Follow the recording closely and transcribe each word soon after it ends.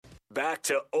Back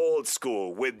to Old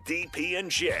School with DP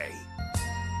and J.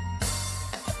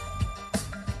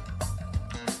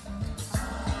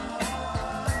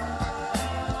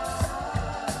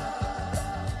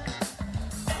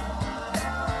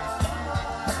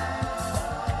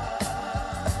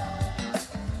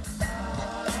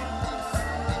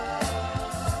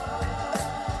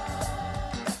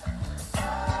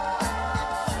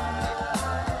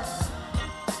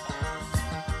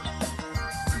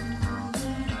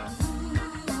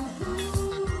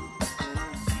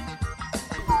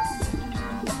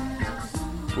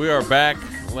 We are back.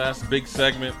 Last big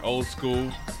segment, Old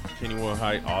School. Kenny Will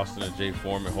Height, Austin, and Jay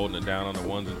Foreman holding it down on the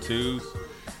ones and twos.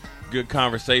 Good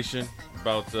conversation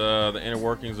about the inner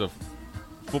workings of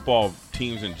football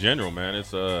teams in general, man.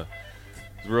 It's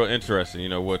real interesting. You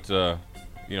know what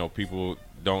people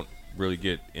don't really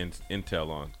get intel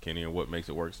on, Kenny, and what makes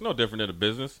it work. It's no different than a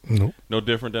business. Nope. No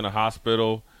different than a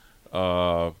hospital.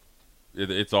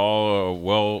 It's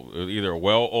all either a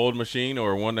well-oiled machine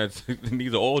or one that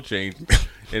needs an oil change.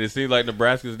 And it seems like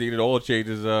Nebraska's needed oil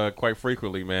changes quite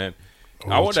frequently, man.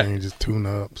 Oil changes,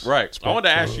 tune-ups. Right. I wanted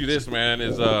to ask you this, man.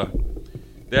 That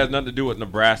has nothing to do with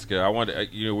Nebraska. I wanted,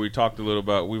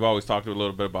 we've always talked a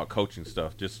little bit about coaching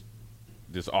stuff, just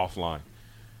offline.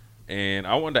 And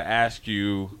I wanted to ask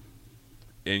you,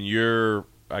 in your,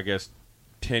 I guess,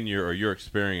 tenure or your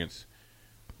experience,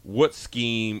 what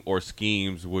scheme or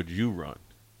schemes would you run,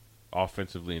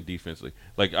 offensively and defensively?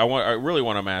 Like, really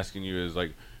what I'm asking you is,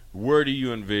 like, where do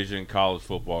you envision college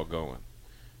football going?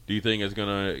 Do you think it's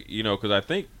gonna, because I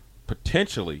think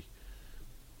potentially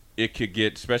it could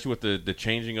get, especially with the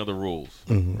changing of the rules,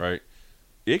 right?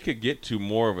 It could get to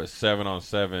more of a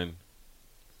 7-on-7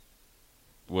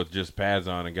 with just pads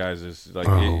on and guys. It's like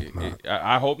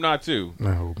I hope not too.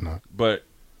 I hope not. But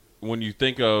when you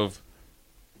think of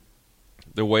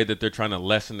the way that they're trying to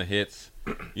lessen the hits,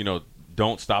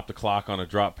 don't stop the clock on a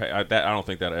drop pass. I don't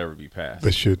think that'll ever be passed.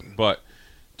 They shouldn't. But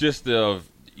just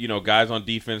guys on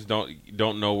defense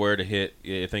don't know where to hit.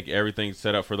 I think everything's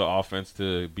set up for the offense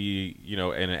to be, in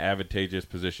an advantageous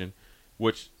position,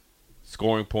 which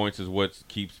scoring points is what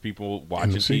keeps people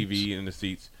watching TV in the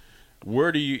seats.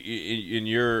 Where do you, in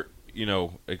your,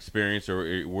 experience,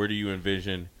 or where do you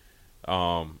envision,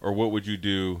 or what would you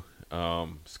do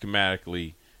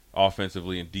schematically,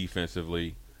 offensively and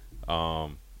defensively,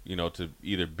 to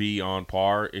either be on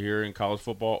par here in college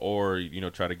football or,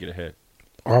 try to get ahead?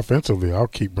 Offensively, I'll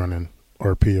keep running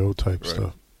RPO type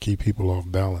stuff, keep people off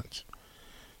balance.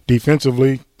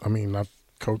 Defensively, I've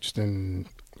coached in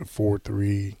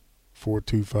 4-3,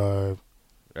 4-2-5.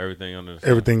 Everything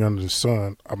under the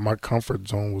sun. My comfort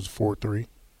zone was 4-3.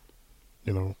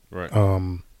 Right.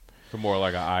 For more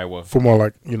like an Iowa.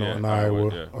 An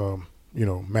Iowa.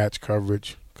 Yeah. Match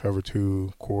coverage, cover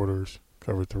 2, quarters,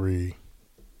 cover 3,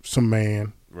 some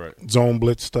man, right, zone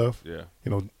blitz stuff. Yeah.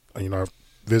 I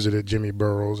visited Jimmy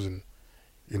Burrows, and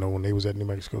when they was at New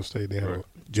Mexico State, they had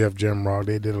Jeff Jemrog.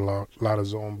 They did a lot of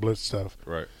zone blitz stuff.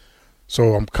 Right.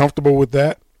 So I'm comfortable with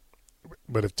that.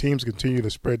 But if teams continue to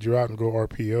spread you out and go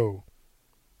RPO,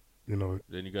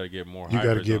 then you got to get more. You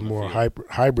got to get more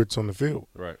hybrids on the field.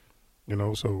 Right.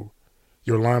 So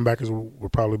your linebackers will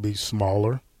probably be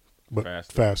smaller, but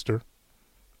faster.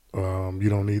 You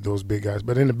don't need those big guys.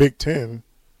 But in the Big Ten,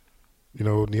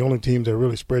 the only teams that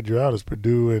really spread you out is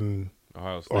Purdue and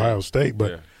Ohio State.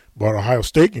 But Ohio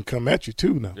State can come at you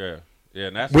too now. Yeah. Yeah,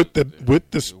 and that's with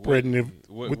the spreading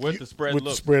with the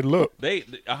spread look.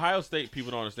 Ohio State,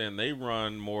 people don't understand. They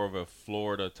run more of a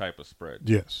Florida type of spread.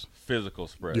 Yes. Physical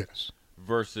spread. Yes.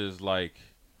 Versus like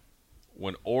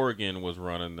when Oregon was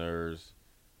running theirs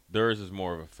is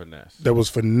more of a finesse. There was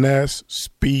finesse,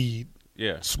 speed.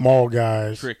 Yeah. Small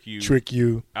guys trick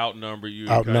you, outnumber you,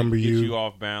 get you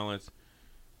off balance.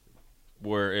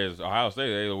 Whereas Ohio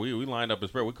State, we lined up a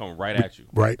spread, we come right at you.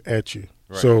 Right at you.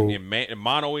 Right. So in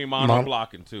mono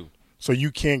blocking too. So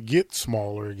you can't get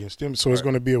smaller against them. So it's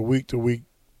going to be a week-to-week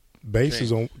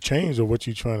basis on change of what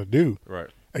you're trying to do.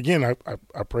 Right. Again,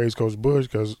 I praise Coach Bush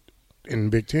because in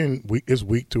Big Ten, it's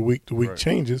week-to-week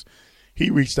changes.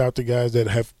 He reached out to guys that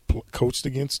have coached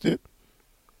against it.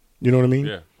 You know what I mean?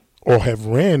 Yeah. Or have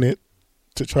ran it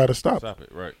to try to stop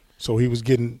it. Right. So he was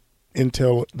getting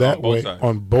intel that way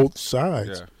on both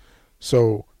sides. Yeah.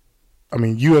 So,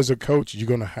 you as a coach, you're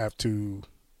going to have to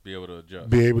be able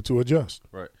to adjust.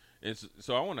 Right.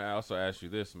 So I want to also ask you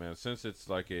this, man. Since it's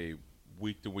like a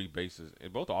week-to-week basis,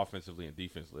 both offensively and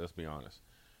defensively, let's be honest,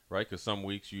 right? Because some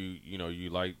weeks you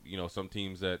like some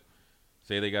teams that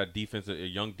say they got a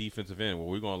young defensive end. Well,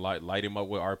 we're going to light him up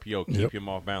with RPO, keep him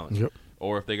off balance. Yep.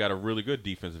 Or if they got a really good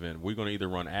defensive end, we're going to either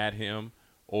run at him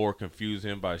or confuse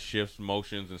him by shifts,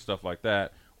 motions, and stuff like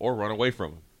that. or run away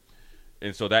from him.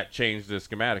 And so that changed this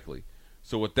schematically.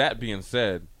 So with that being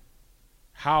said,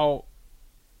 how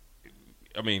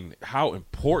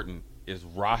important is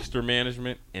roster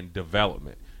management and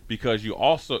development? Because you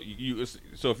also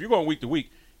so if you're going week to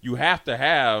week, you have to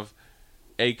have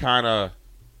a kind of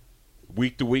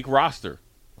week to week roster.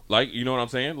 Like, you know what I'm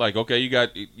saying? Like, okay,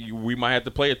 we might have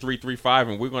to play a 3-3-5,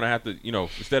 and we're going to have to,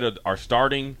 instead of our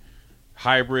starting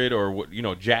hybrid or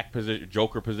jack position,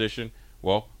 joker position,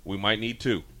 well, we might need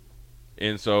 2.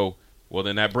 And so, well,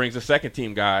 then that brings a second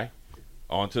team guy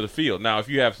onto the field. Now, if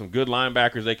you have some good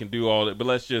linebackers, they can do all that. But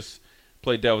let's just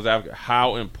play devil's advocate.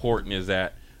 How important is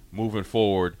that moving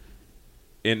forward,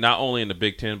 not only in the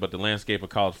Big Ten, but the landscape of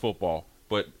college football,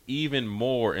 but even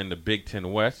more in the Big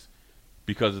Ten West,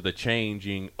 because of the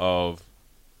changing of,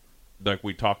 like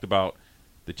we talked about,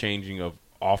 the changing of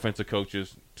offensive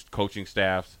coaches, coaching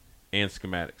staffs, and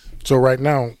schematics. So right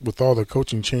now, with all the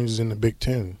coaching changes in the Big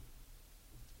Ten,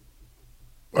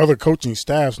 other coaching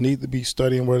staffs need to be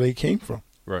studying where they came from.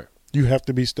 Right. You have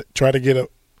to be try to get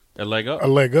a leg up. A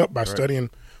leg up by studying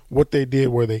what they did,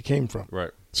 where they came from.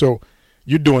 Right. So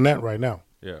you're doing that right now.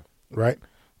 Yeah. Right.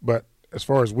 But as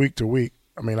far as week to week,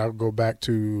 I mean, I'll go back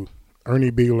to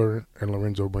Ernie Beeler and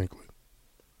Lorenzo Brinkley.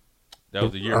 That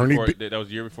was the year before. That was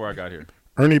the year before I got here.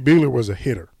 Ernie Beeler was a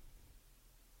hitter.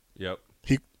 Yep.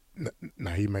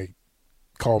 Now he may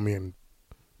call me and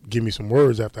give me some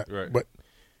words after that, but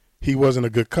he wasn't a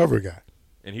good cover guy.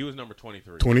 And he was number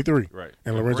 23. 23. Right.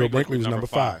 And Lorenzo Brinkley was number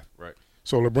 5. Right.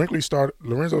 So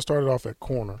Lorenzo started off at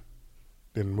corner,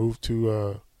 then moved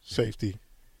to safety,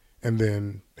 and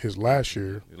then his last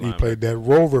year he played that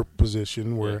rover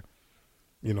position where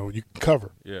you can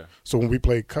cover. Yeah. So when we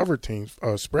played cover teams,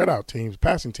 spread out teams,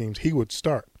 passing teams, he would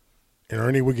start, and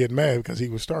Ernie would get mad because he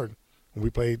was starting. When we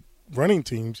played running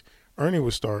teams, Ernie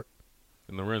would start,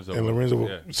 and Lorenzo.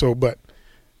 Would. So, but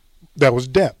that was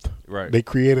depth. Right. They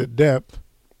created depth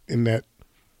in that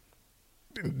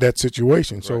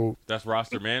situation. Right. So that's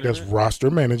roster management. That's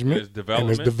roster management. It's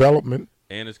development. And it's development.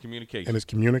 And it's communication. And it's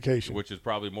communication. Which is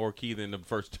probably more key than the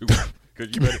first 2.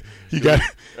 Because you got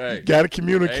to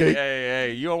communicate.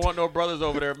 Hey, you don't want no brothers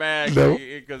over there mad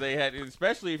because they had,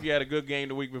 especially if you had a good game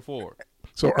the week before.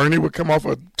 So Ernie would come off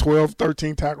a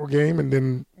 12-13 tackle game, and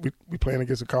then we playing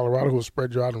against a Colorado who would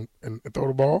spread you out and throw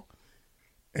the ball,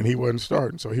 and he wasn't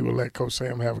starting. So he would let Coach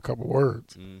Sam have a couple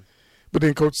words. Mm. But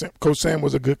then Coach Sam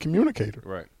was a good communicator.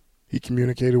 Right. He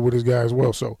communicated with his guys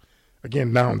well. So,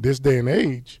 again, now in this day and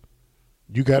age,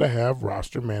 you got to have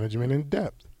roster management in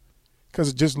depth.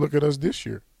 Because just look at us this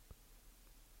year,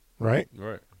 right?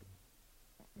 Right.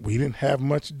 We didn't have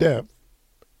much depth.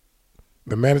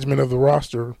 The management of the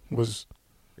roster was –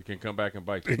 it can come back and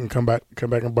bite you. It can come back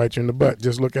and bite you in the butt.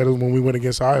 Just look at it when we went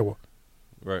against Iowa.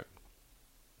 Right.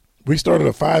 We started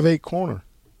a 5'8" corner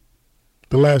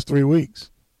the last 3 weeks.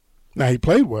 Now, he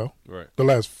played well the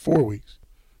last 4 weeks.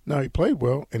 Now, he played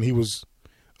well, and he was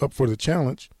up for the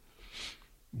challenge.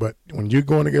 But when you're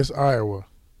going against Iowa,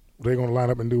 they're going to line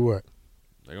up and do what?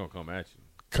 They're going to come at you.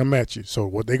 Come at you. So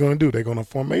what they're going to do, they're going to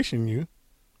formation you,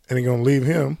 and they're going to leave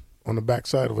him on the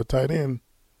backside of a tight end.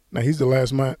 Now, he's the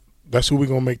last man. That's who we're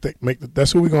going to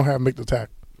that's who we're going to have make the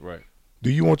tackle. Right. Do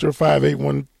you want your 5'8"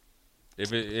 one?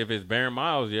 If it's Baron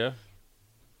Miles, yeah.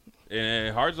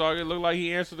 And Hartzog, it looked like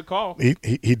he answered the call.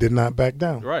 He did not back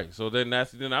down. Right. So then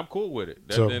I'm cool with it.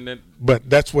 But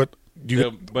that's what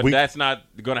that's not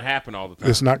going to happen all the time.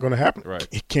 It's not going to happen.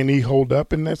 Right. Can he hold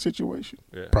up in that situation?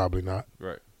 Yeah. Probably not.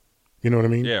 Right. You know what I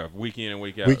mean? Yeah. Week in and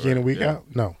week out. Week in and week out.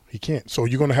 No, he can't. So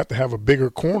you're going to have a bigger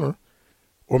corner,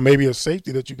 or maybe a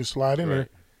safety that you can slide in there.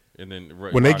 And then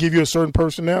when they give you a certain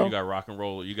personnel, you got rock and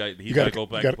roll. He's got to go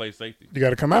back and play safety. You got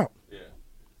to come out. Yeah.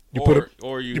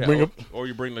 Or you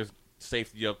bring the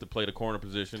safety up to play the corner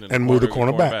position and move the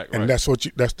corner back. And that's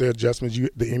the adjustments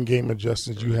the in-game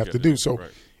adjustments you have to do. So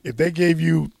if they gave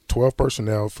you 12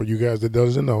 personnel, for you guys that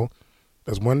doesn't know,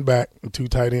 that's 1 back and 2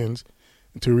 tight ends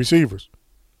and 2 receivers,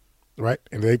 right?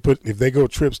 And if they go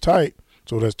trips tight,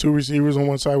 so there's 2 receivers on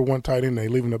one side with 1 tight end, they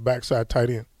leaving the backside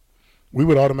tight end. We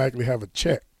would automatically have a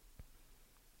check,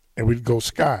 and we'd go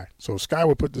Sky. So Sky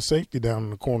would put the safety down in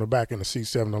the cornerback and the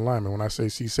C7 alignment. When I say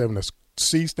C7, that's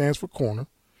C stands for corner,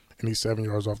 and he's 7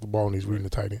 yards off the ball and he's reading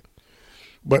the tight end.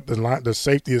 But the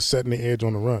safety is setting the edge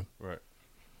on the run. Right.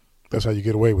 That's how you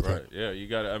get away with that. Yeah, you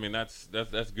got it. I mean, that's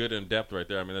good in depth right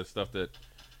there. I mean, that's stuff that,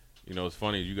 it's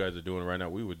funny you guys are doing right now.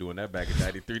 We were doing that back in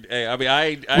 '93. Hey, I mean, I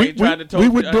ain't trying to talk. We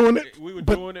were doing it. We were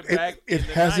doing it back. It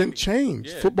hasn't changed.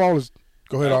 Yeah. Football is.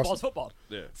 Go ahead, Austin. Football.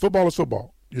 Yeah. Football is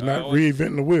football. You're not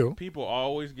reinventing the wheel. People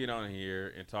always get on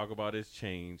here and talk about its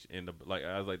change, and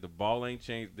the ball ain't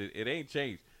changed. It ain't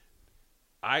changed.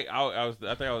 I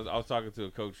was talking to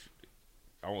a coach.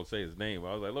 I won't say his name. But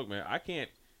I was like, look, man, I can't.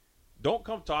 Don't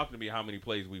come talking to me how many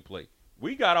plays we play.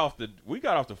 We got off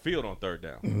the field on third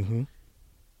down, mm-hmm.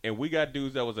 and we got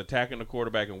dudes that was attacking the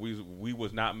quarterback, and we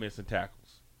was not missing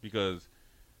tackles because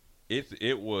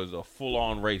it was a full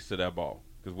on race to that ball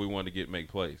because we wanted to make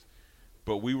plays.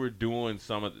 But we were doing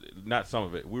not some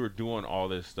of it. We were doing all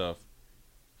this stuff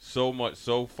so much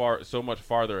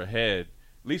farther ahead.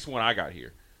 At least when I got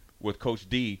here with Coach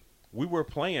D, we were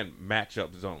playing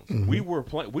matchup zones. Mm-hmm.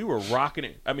 We were rocking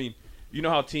it. I mean, you know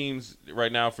how teams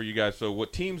right now for you guys. So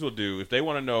what teams will do if they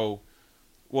want to know.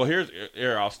 Well,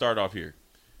 here I'll start off here.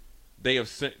 They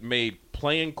have made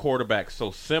playing quarterback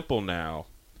so simple now,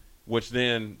 which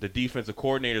then the defensive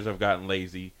coordinators have gotten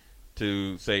lazy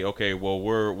to say, okay, well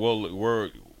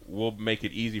we'll make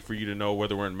it easy for you to know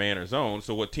whether we're in man or zone.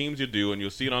 So what teams you do, and you'll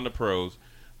see it on the pros,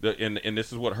 and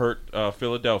this is what hurt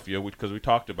Philadelphia, because we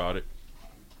talked about it,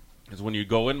 is when you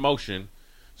go in motion.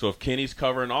 So if Kenny's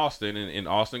covering Austin and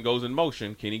Austin goes in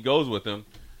motion, Kenny goes with him.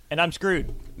 And I'm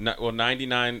screwed.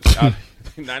 99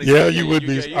 yeah, you would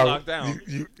be. You locked down.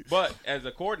 But as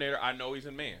a coordinator, I know he's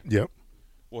in man. Yep.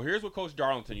 Well, here's what Coach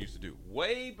Darlington used to do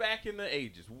way back in the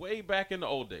ages, way back in the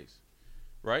old days,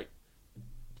 right?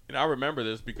 And I remember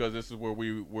this because this is where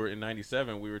we were in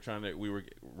 '97.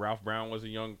 Ralph Brown was a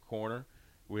young corner.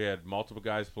 We had multiple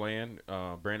guys playing,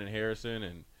 Brandon Harrison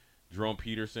and Jerome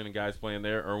Peterson and guys playing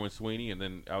there, Erwin Sweeney, and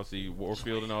then obviously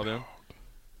Warfield and all them.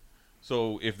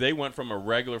 So if they went from a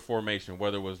regular formation,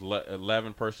 whether it was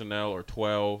 11 personnel or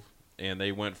 12, and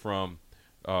they went from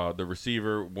the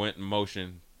receiver went in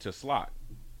motion to slot.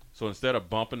 So instead of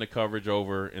bumping the coverage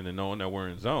over and then knowing that we're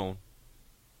in zone,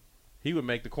 he would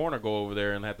make the corner go over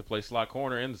there and have to play slot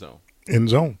corner in zone. In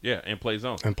zone. Yeah, and play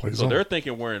zone. So they're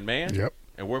thinking we're in man, yep,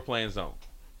 and we're playing zone.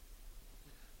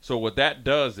 So what that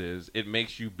does is it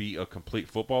makes you be a complete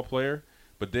football player,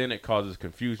 but then it causes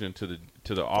confusion to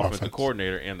the offensive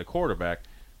coordinator and the quarterback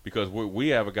because we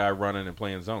have a guy running and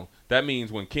playing zone. That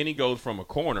means when Kenny goes from a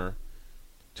corner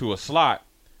to a slot,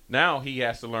 now he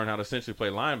has to learn how to essentially play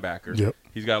linebacker. Yep.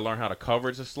 He's got to learn how to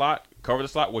cover the slot,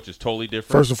 which is totally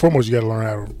different. First and foremost, you got to learn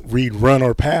how to read, run,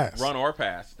 or pass. Run or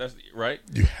pass. That's right.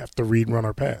 You have to read, run,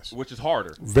 or pass. Which is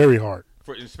harder. Very hard.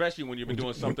 Especially when you've been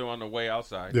doing something on the way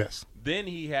outside. Yes. Then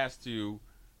he has to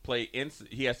play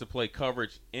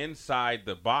coverage inside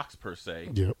the box per se,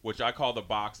 yep, which I call the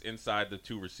box inside the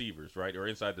two receivers, right, or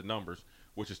inside the numbers,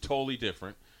 which is totally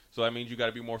different. So that means you got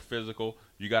to be more physical.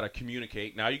 You got to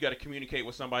communicate. Now you got to communicate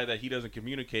with somebody that he doesn't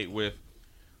communicate with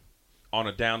on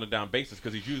a down-to-down basis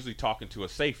because he's usually talking to a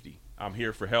safety. I'm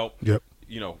here for help. Yep.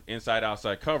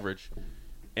 Inside-outside coverage,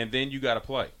 and then you got to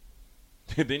play.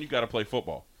 Then you got to play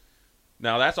football.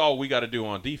 Now that's all we got to do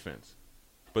on defense.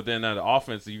 But then on the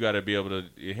offense, you got to be able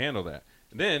to handle that.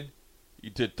 And then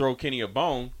to throw Kenny a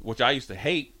bone, which I used to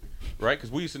hate, right?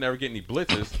 Because we used to never get any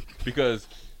blitzes. Because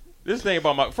this thing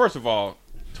about first of all,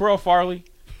 Terrell Farley,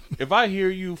 if I hear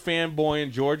you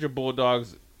fanboying Georgia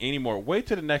Bulldogs anymore, wait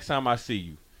till the next time I see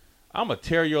you. I'm going to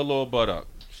tear your little butt up,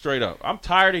 straight up. I'm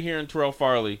tired of hearing Terrell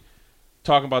Farley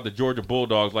talking about the Georgia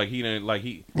Bulldogs like he didn't play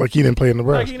in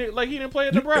Nebraska. Like he didn't play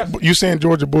in Nebraska. You saying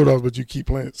Georgia Bulldogs, but you keep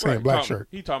saying right, black shirt.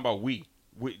 He talking about we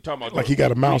talking about like he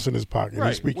got a mouse in his pocket. Right,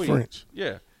 he speaks French.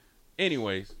 Yeah.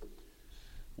 Anyways,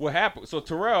 what happened? So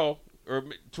Terrell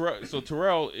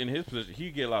in his position,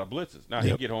 he get a lot of blitzes. Now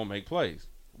he get home and make plays.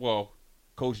 Well,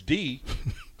 Coach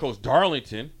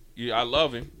Darlington, I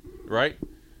love him, right?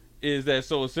 Is that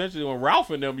so essentially when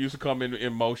Ralph and them used to come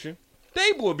in motion,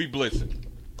 they would be blitzing.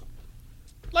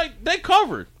 Like they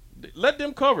covered. Let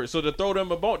them cover. So to throw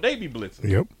them a ball, they be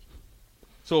blitzing. Yep.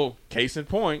 So case in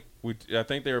point, I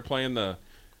think they were playing the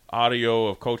audio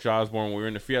of Coach Osborne when we were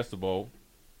in the Fiesta Bowl.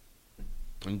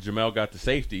 And Jamel got the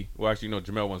safety. Well, actually, no,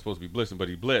 Jamel wasn't supposed to be blitzing, but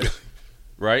he blitzed,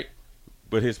 right?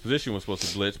 But his position was supposed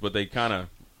to blitz, but they kind of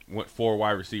went 4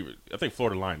 wide receivers. I think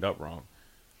Florida lined up wrong.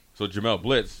 So Jamel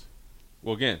blitzed.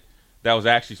 Well, again, that was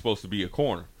actually supposed to be a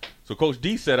corner. So Coach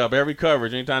D set up every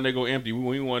coverage. Anytime they go empty,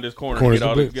 we want this corner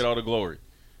to get all the glory.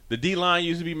 The D-line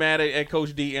used to be mad at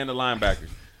Coach D and the linebackers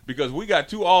because we got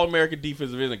 2 All-American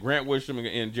defensive ends, Grant Wisham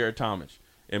and Jared Thomas,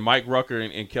 and Mike Rucker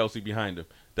and Kelsey behind him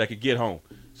that could get home.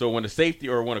 So when a safety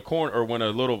or when a corner or when a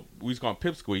little, we used to call him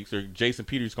pipsqueaks, or Jason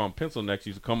Peters used to call him pencil necks,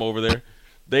 used to come over there,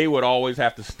 they would always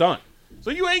have to stunt.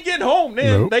 So you ain't getting home,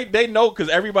 man. Nope. They know because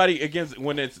everybody against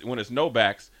when it's no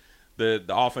backs, the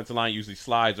offensive line usually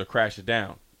slides or crashes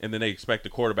down, and then they expect the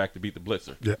quarterback to beat the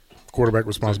blitzer. Yeah, quarterback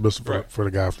responsibility for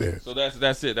the guy off the edge. So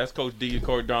that's it. That's Coach D,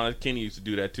 Coach Darlington. Kenny used to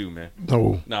do that too, man.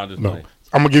 No. Playing.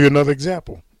 I'm gonna give you another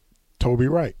example. Toby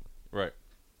Wright. Right.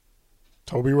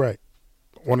 Toby Wright,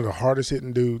 one of the hardest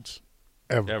hitting dudes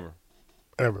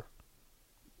Ever.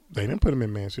 They didn't put him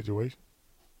in man situation.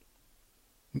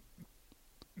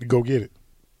 Go get it.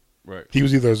 Right. He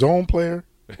was either a zone player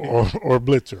or a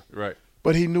blitzer. Right.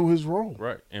 But he knew his role.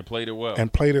 Right. And played it well.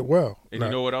 And you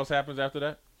know what else happens after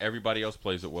that? Everybody else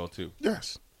plays it well too.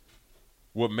 Yes.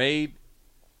 What made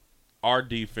our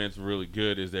defense really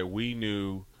good is that we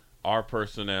knew our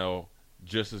personnel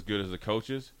just as good as the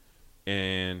coaches,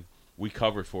 and we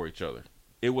covered for each other.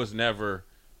 It was never,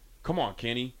 come on,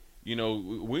 Kenny. You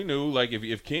know, we knew like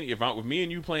if me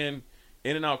and you playing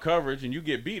in and out coverage and you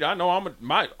get beat, I know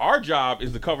our job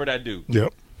is to cover that dude.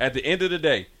 Yep. At the end of the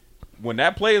day, when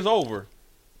that play is over,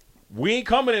 we ain't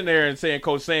coming in there and saying,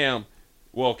 Coach Sam,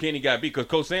 well, Kenny got beat, because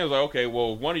Coach Sam's like, okay,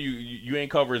 well, one of you ain't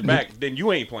cover his back, then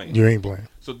you ain't playing. You ain't playing.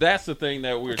 So that's the thing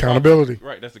that we're accountability.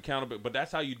 Right, that's accountability. But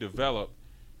that's how you develop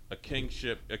a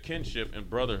kinship and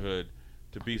brotherhood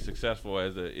to be successful.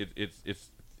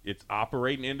 It's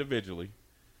operating individually,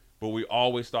 but we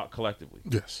always thought collectively.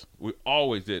 Yes, we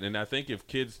always did. And I think if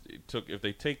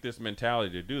they take this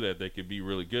mentality to do that, they could be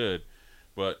really good.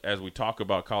 But as we talk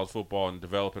about college football and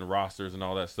developing rosters and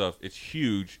all that stuff, it's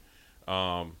huge.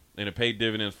 And it paid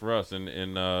dividends for us, and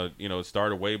it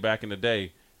started way back in the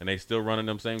day, and they still running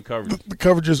them same coverages. The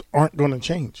coverages aren't going to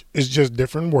change. It's just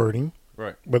different wording,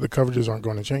 right? But the coverages aren't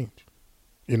going to change.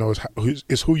 You know,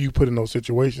 it's who you put in those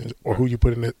situations or who you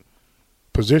put in that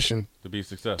position to be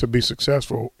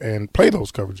successful and play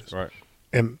those coverages, right?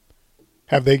 And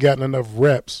have they gotten enough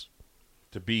reps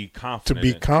to be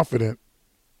confident?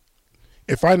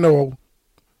 If I know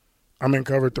I'm in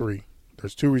cover 3.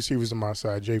 There's 2 receivers on my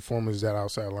side. Jay Foreman is that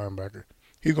outside linebacker.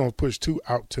 He's going to push 2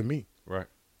 out to me. Right.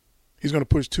 He's going to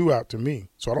push 2 out to me.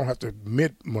 So I don't have to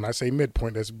when I say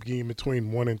midpoint, that's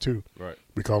between 1 and 2. Right.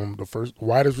 We call him the first.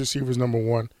 Widest receiver is number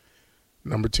 1.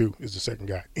 Number 2 is the second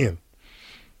guy in.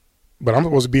 But I'm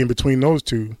supposed to be in between those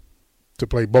 2 to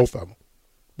play both of them.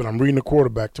 But I'm reading the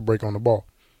quarterback to break on the ball.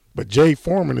 But Jay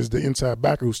Foreman is the inside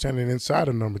backer who's standing inside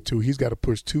of number 2. He's got to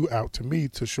push 2 out to me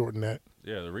to shorten that.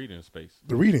 Yeah, the reading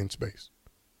space.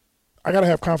 I got to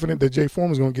have confidence that Jay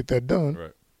Foreman's going to get that done.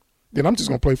 Right. Then I'm just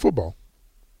going to play football.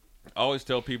 I always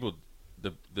tell people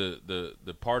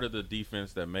the part of the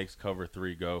defense that makes cover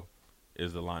 3 go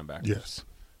is the linebackers. Yes.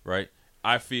 Right?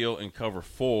 I feel in cover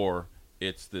 4,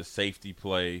 it's the safety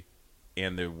play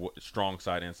and the strong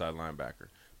side inside linebacker.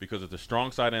 Because if the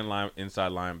strong side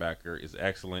inside linebacker is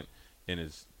excellent and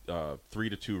is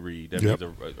 3-2 read, that means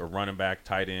a running back,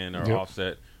 tight end, or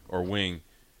offset or wing.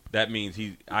 That means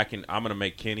I'm going to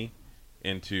make Kenny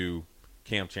into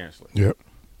Cam Chancellor. Yep.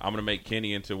 I'm going to make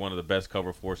Kenny into one of the best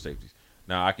cover 4 safeties.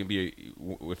 Now I can be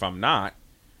if I'm not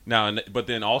now, but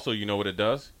then also you know what it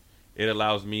does? It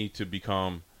allows me to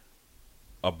become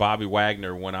a Bobby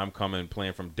Wagner when I'm coming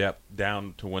playing from depth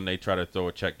down to when they try to throw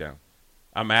a check down.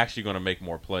 I'm actually going to make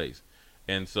more plays,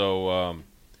 and so.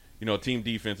 Team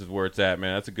defense is where it's at,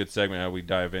 man. That's a good segment how we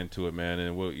dive into it, man.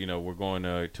 And we're going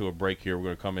to a break here. We're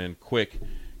going to come in quick.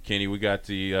 Kenny, we got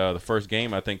the first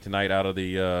game, I think, tonight out of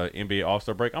the NBA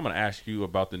All-Star break. I'm going to ask you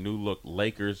about the new look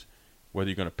Lakers, whether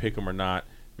you're going to pick them or not,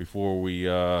 before we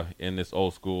end this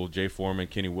old school. Jay Foreman,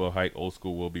 Kenny Wilhite, old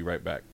school. We'll be right back.